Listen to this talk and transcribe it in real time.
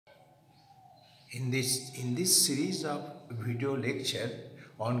In this series of video lecture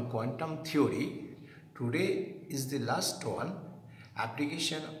on quantum theory, today is the last one,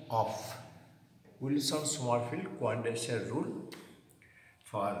 application of Wilson-Sommerfeld quadrature rule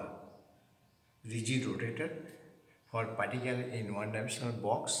for rigid rotator, for particle in one-dimensional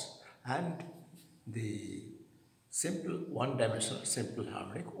box, and the simple one-dimensional simple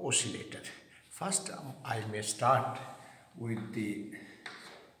harmonic oscillator. First, I may start with the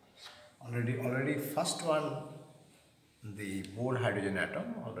already first one, the Bohr hydrogen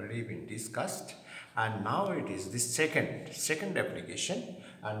atom, already been discussed, and now it is the second application,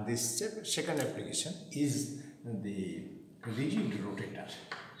 and this second application is the rigid rotator.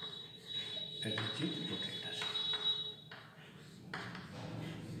 Rigid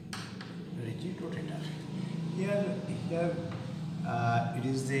rotator. Here it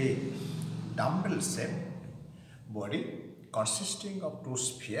is the dumbbell shaped body consisting of two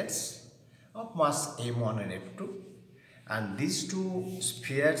spheres of mass m1 and f2, and these two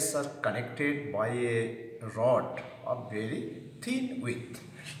spheres are connected by a rod of very thin width.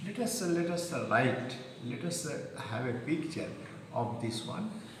 Let us have a picture of this one,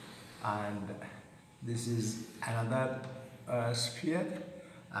 and this is another sphere,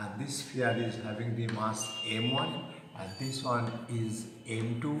 and this sphere is having the mass m1, and this one is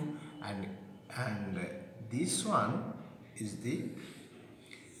m2, and this one is the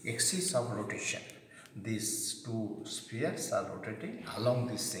axis of rotation. These two spheres are rotating along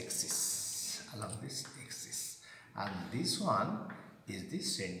this axis, and this one is the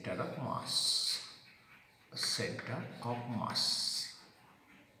center of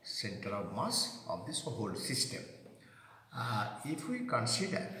mass of this whole system. If we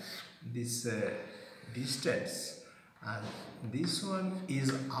consider this distance, and this one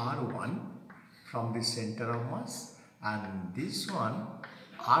is r1 from the center of mass, and this one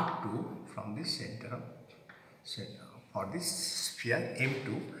r2 from the center for this sphere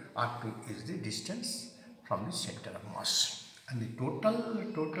m2. r2 is the distance from the center of mass, and the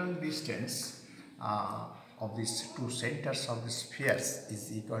total distance of these two centers of the spheres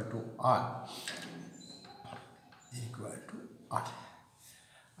is equal to r,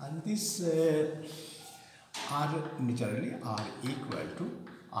 and this r naturally r equal to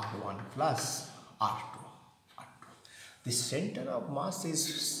r1 plus r2. The center of mass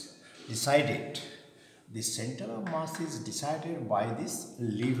is decided. The center of mass is decided by this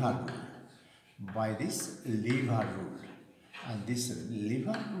lever rule. And this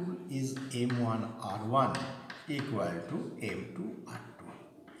lever rule is m1r1 equal to m2r2.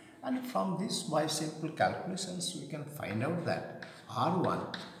 And from this, by simple calculations, we can find out that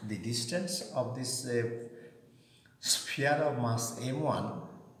r1, the distance of this sphere of mass m1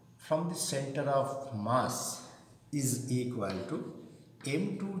 from the center of mass, is equal to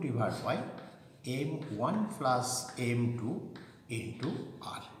m2 divided by m1 plus m2 into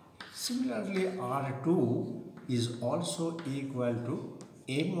r. Similarly, r2 is also equal to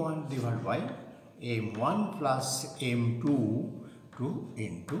m1 divided by m1 plus m2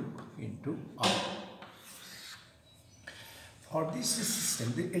 into r. For this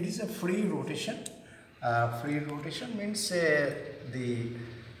system, it is a free rotation. Free rotation means the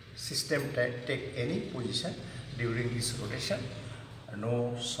system take any position during this rotation,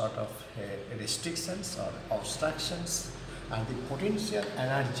 no sort of restrictions or obstructions, and the potential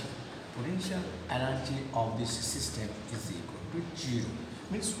energy of this system is equal to 0.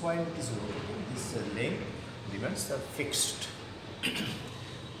 Means while it is rotating, this length remains fixed.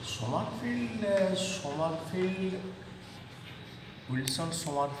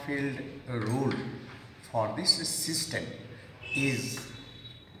 Wilson-Sommerfeld rule for this system is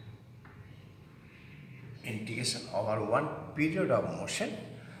integration over one period of motion,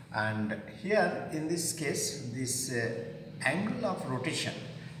 and here in this case, this angle of rotation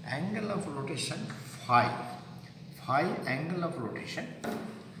phi angle of rotation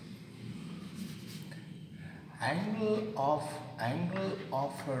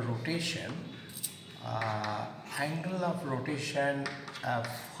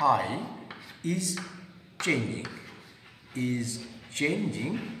phi is changing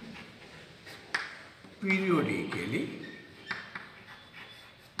periodically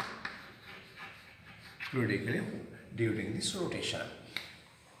during this rotation.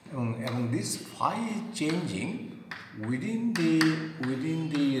 And this phi is changing within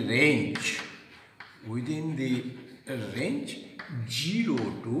the range 0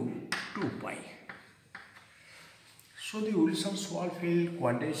 to 2 pi. So the Wilson-Sommerfeld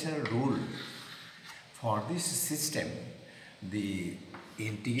quadrature rule for this system, the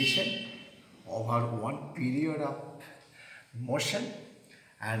integration over one period of motion,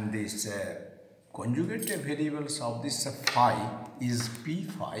 and this conjugate variables of this phi is p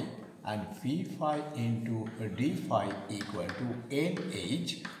phi, and p phi into d phi equal to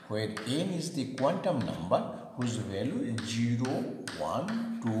nh, where n is the quantum number whose value is 0,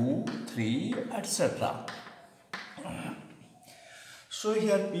 1, 2, 3, etc. So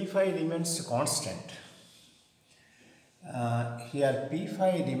here p phi remains constant. Here p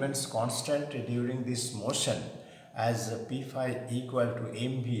phi remains constant during this motion, as p phi equal to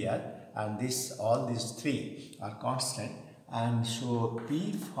mvr, and all these three are constant, and so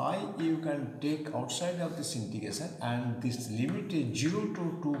p phi you can take outside of this integration, and this limit is 0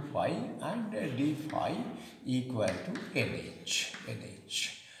 to 2 pi, and d phi equal to nh.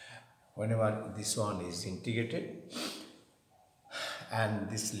 Whenever this one is integrated and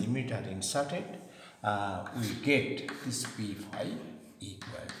this limit are inserted, we get this p phi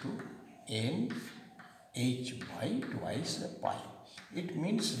equal to n h by twice pi. It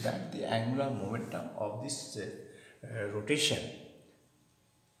means that the angular momentum of this rotation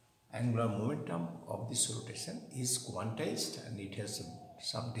is quantized, and it has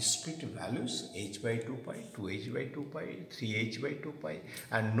some discrete values, h by 2 pi, 2h by 2 pi, 3h by 2 pi,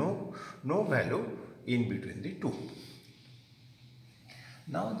 and no value in between the two.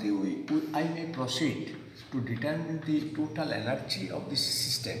 Now I may proceed to determine the total energy of this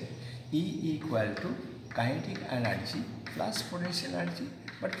system, E equal to kinetic energy plus potential energy,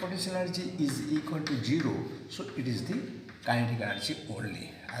 but potential energy is equal to 0, so it is the kinetic energy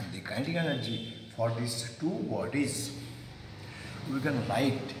only, and the kinetic energy for these two bodies we can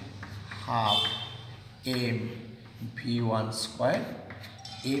write half m v1 square,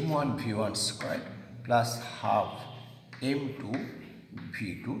 m1 v1 square plus half m2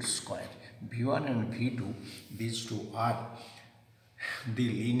 v2 square. v1 and v2, these two are the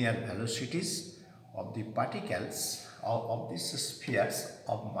linear velocities of the particles of these spheres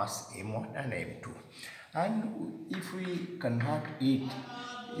of mass m1 and m2, and if we convert it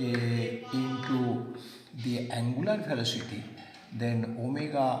into the angular velocity, then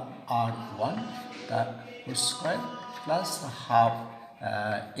omega r1 the whole square plus half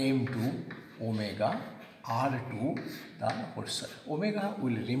m2 omega r2 the whole square. Omega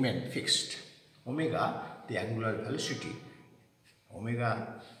will remain fixed. Omega, the angular velocity,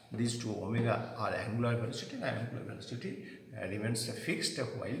 omega, these two omega are angular velocity, and angular velocity remains fixed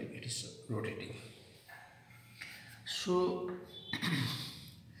while it is rotating. So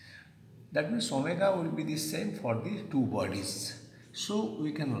that means omega will be the same for the two bodies. So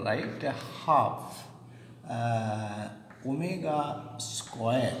we can write a half omega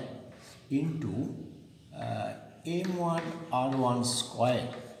square into m1 r1 square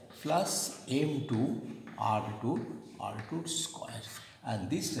plus m2 r2 square, and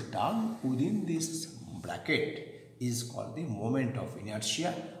this term within this bracket is called the moment of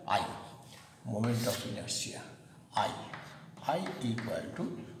inertia I. Moment of inertia I equal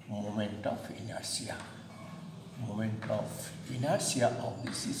to moment of inertia of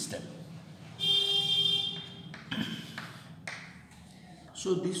the system.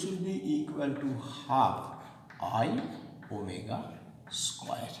 So this will be equal to half I omega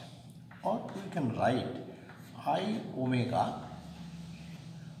square, or we can write I omega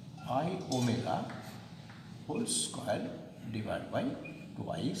whole square divided by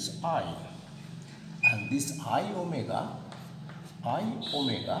twice I, and this I omega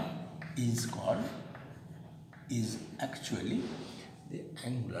is actually the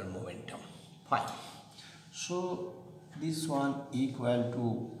angular momentum phi. So this one equal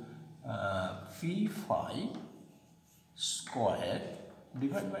to p phi square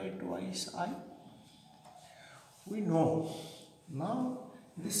divided by twice I. We know now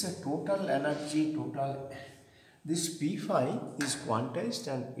this is a total energy, this p phi is quantized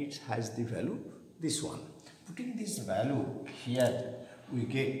and it has the value this one. Putting this value here, we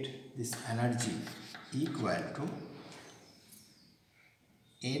get this energy equal to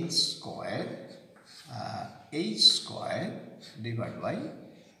n square h square divided by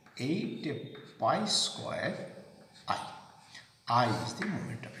 8 pi square I. I is the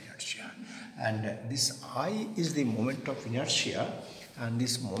moment of inertia, and this I is the moment of inertia, and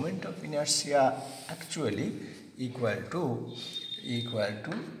this moment of inertia actually equal to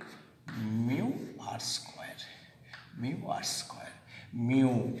mu r square.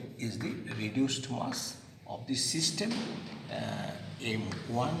 Mu is the reduced mass of the system,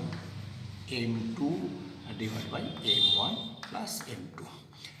 m1 m2 divided by m1 plus m2.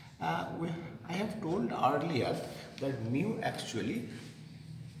 I have told earlier that mu actually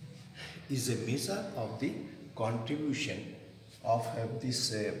is a measure of the contribution of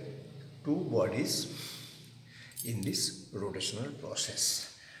these two bodies in this rotational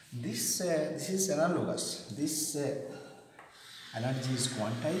process. This is analogous. This energy is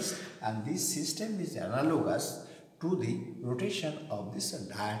quantized, and this system is analogous to the rotation of this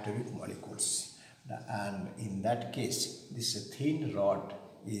diatomic molecules. And in that case, this thin rod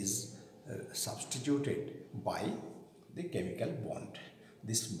is substituted by the chemical bond.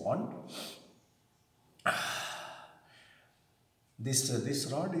 This bond, this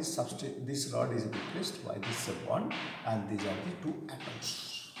rod is replaced by this bond, and these are the two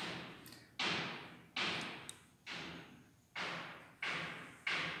atoms.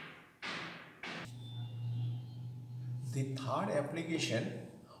 The third application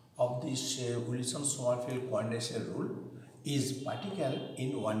of this Wilson-Sommerfeld quadrature rule is particle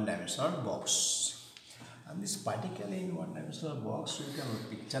in one-dimensional box. And this particle in one-dimensional box we can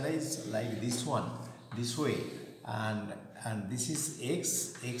picturize like this one, this way, and this is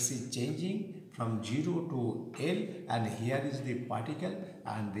x. X is changing from 0 to L, and here is the particle,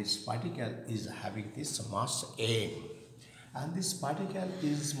 and this particle is having this mass m, and this particle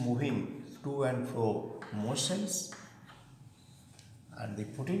is moving to and fro motions, and the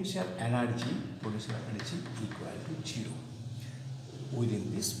potential energy equal to 0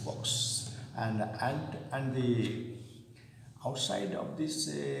 within this box, and the outside of this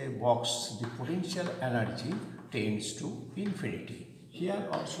box the potential energy tends to infinity. Here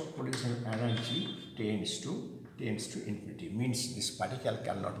also potential energy tends to infinity, means this particle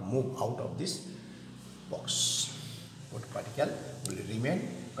cannot move out of this box, but particle will remain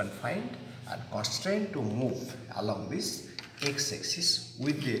confined and constrained to move along this x-axis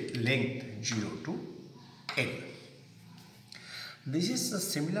with the length 0 to L. This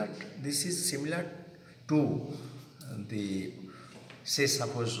is similar to the, say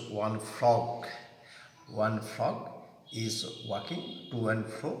suppose one frog is walking to and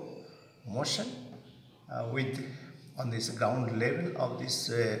fro motion with on this ground level of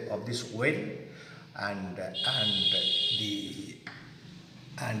this well, and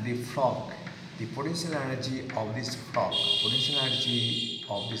the frog, the potential energy of this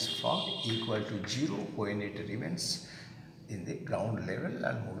frog equal to 0 when it remains in the ground level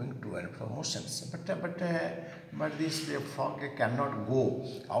and moving to and fro motions. But this frog cannot go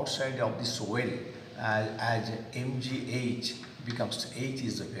outside of this well, as mgh becomes, h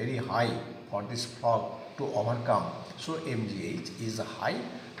is very high for this frog to overcome. So mgh is high,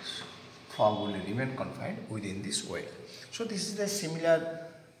 frog will remain confined within this well. So this is a similar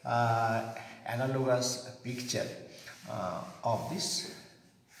analogous picture of this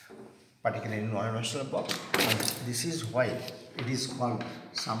particle in one-dimensional box, and this is why it is called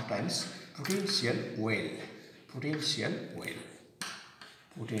sometimes potential well.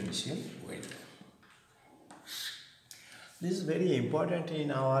 This is very important in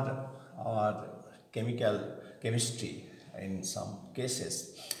our chemistry. In some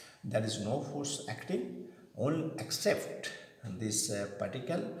cases there is no force acting, only except this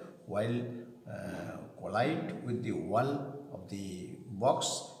particle while collide with the wall of the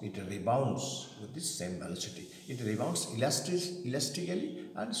box, it rebounds with the same velocity. It rebounds elastically,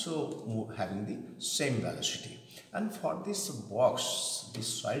 and so having the same velocity. And for this box,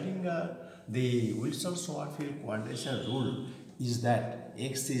 this Schrödinger, the Wilson-Sommerfeld quadrature rule is that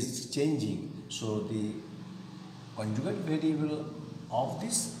x is changing, so the conjugate variable of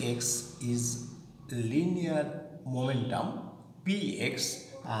this x is linear momentum px,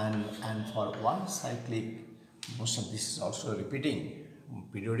 and for one cyclic motion, this is also repeating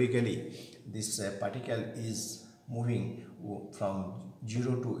periodically. This particle is moving from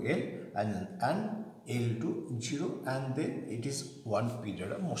 0 to L and L to 0, and then it is one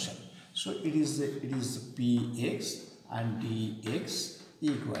period of motion. So it is px and dx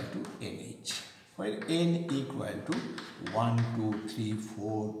equal to nh, where n equal to 1, 2,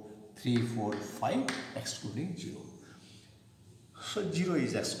 3, 4, 5 excluding 0. So 0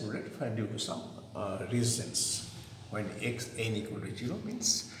 is excluded due to some reasons. When n equal to 0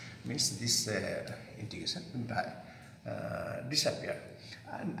 means this integration disappear.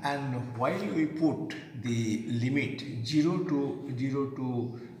 And while we put the limit 0 to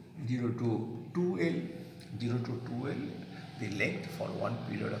 2L, the length for one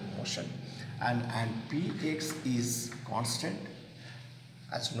period of motion, and px is constant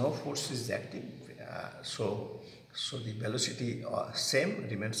as no force is acting, so the velocity same,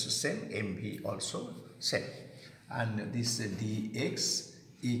 remains the same, mv also same, and this dx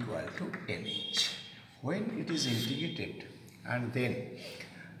equal to nh. When it is integrated and then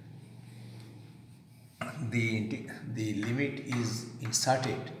the limit is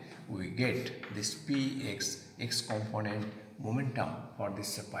inserted, we get this px, x component momentum for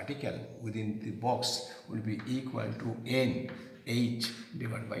this particle within the box will be equal to n H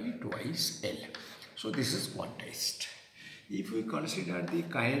divided by twice L. So this is quantized. If we consider the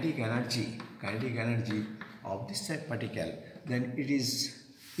kinetic energy of this type particle, then it is,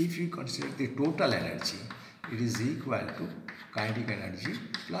 if you consider the total energy, it is equal to kinetic energy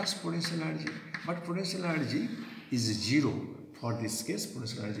plus potential energy. But potential energy is 0. For this case,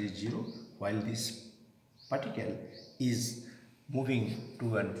 potential energy is 0, while this particle is moving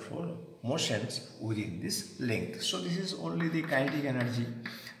to and fro motions within this length. So this is only the kinetic energy,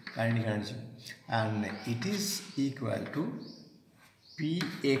 and it is equal to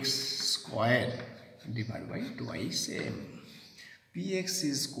px square divided by twice m. Px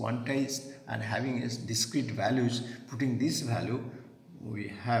is quantized and having its discrete values. Putting this value, we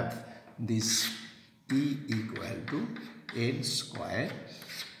have this E equal to n square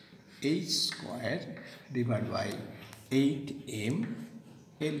h square divided by 8m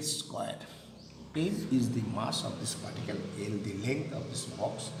L square. M is the mass of this particle, L the length of this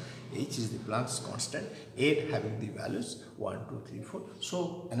box, H is the Planck's constant, 8 having the values 1, 2, 3, 4.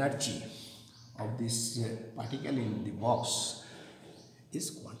 So energy of this particle in the box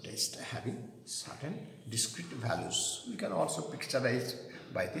is quantized, having certain discrete values. We can also picturize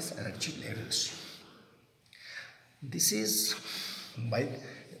by this energy levels. This is by,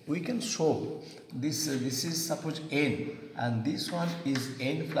 we can show this is suppose n, and this one is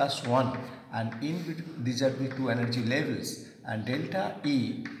n plus 1, and in between these are the two energy levels, and delta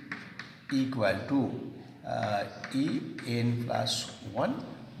E equal to E n plus 1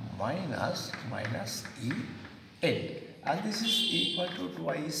 minus E n, and this is equal to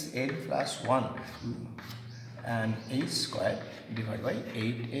twice n plus 1 and h square divided by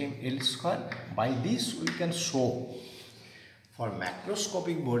 8m L square. By this we can show for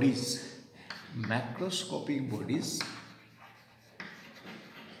macroscopic bodies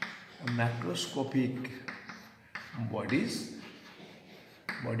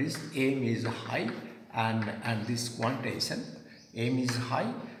m is high, and this quantization m is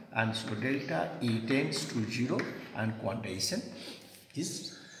high, and so delta E tends to 0 and quantization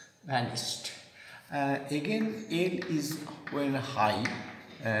is vanished. Again, L is when high,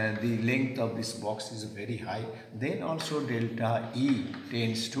 the length of this box is very high, then also delta E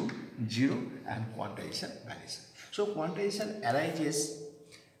tends to 0 and quantization vanishes. So quantization arises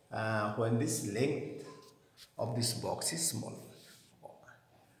when this length of this box is small.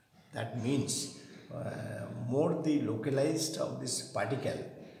 That means more the localized of this particle,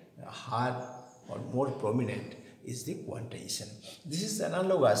 hard or more prominent is the quantization. This is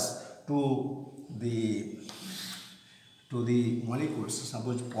analogous to the molecules.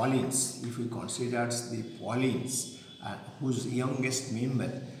 Suppose pollens, if we consider the pollens whose youngest member,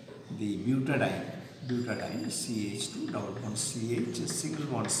 the butadiene CH2, double bond CH, single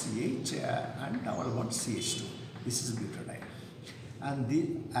bond CH, and double bond CH2. This is butadiene,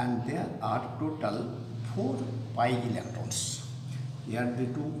 and there are total 4 pi electrons. Here the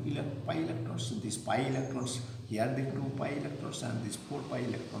 2 pi electrons, these pi electrons, here the 2 pi electrons, and these 4 pi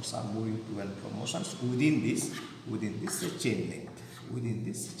electrons are moving to and from motions within this chain length. L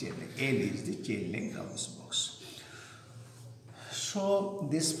is the chain length of this box. So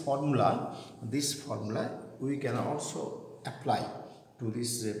this formula we can also apply to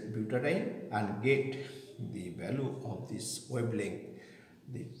this butadiene and get the value of this wavelength.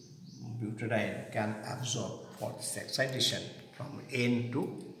 The butadiene can absorb for this excitation from N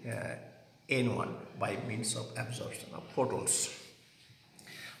to N1 by means of absorption of photons.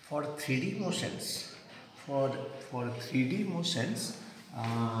 For 3D motions,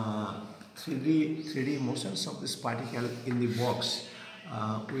 3D motions of this particle in the box,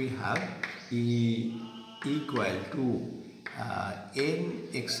 we have E equal to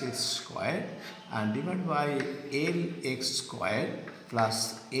nxh square and divided by lx square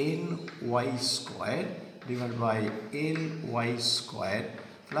plus ny square divided by ly square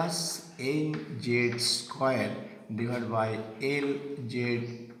plus nz square divided by lz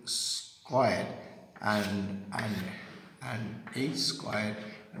square and h square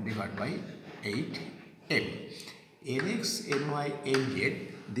divided by 8m. Lx, ny, nz,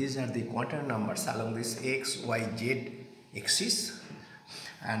 these are the quantum numbers along this x, y, z axis,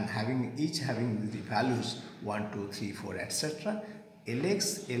 and each having the values 1, 2, 3, 4, etc.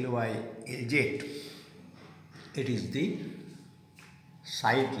 Lx, ly, lz, it is the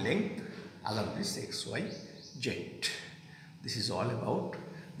side length along this x, y, z. This is all about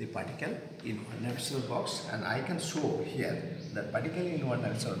the particle in one-dimensional box, and I can show here that particle in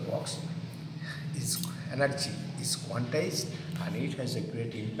one-dimensional box is energy is quantized, and it has a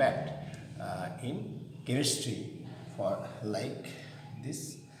great impact in chemistry for like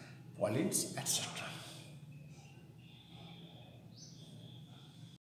this pollens, etc.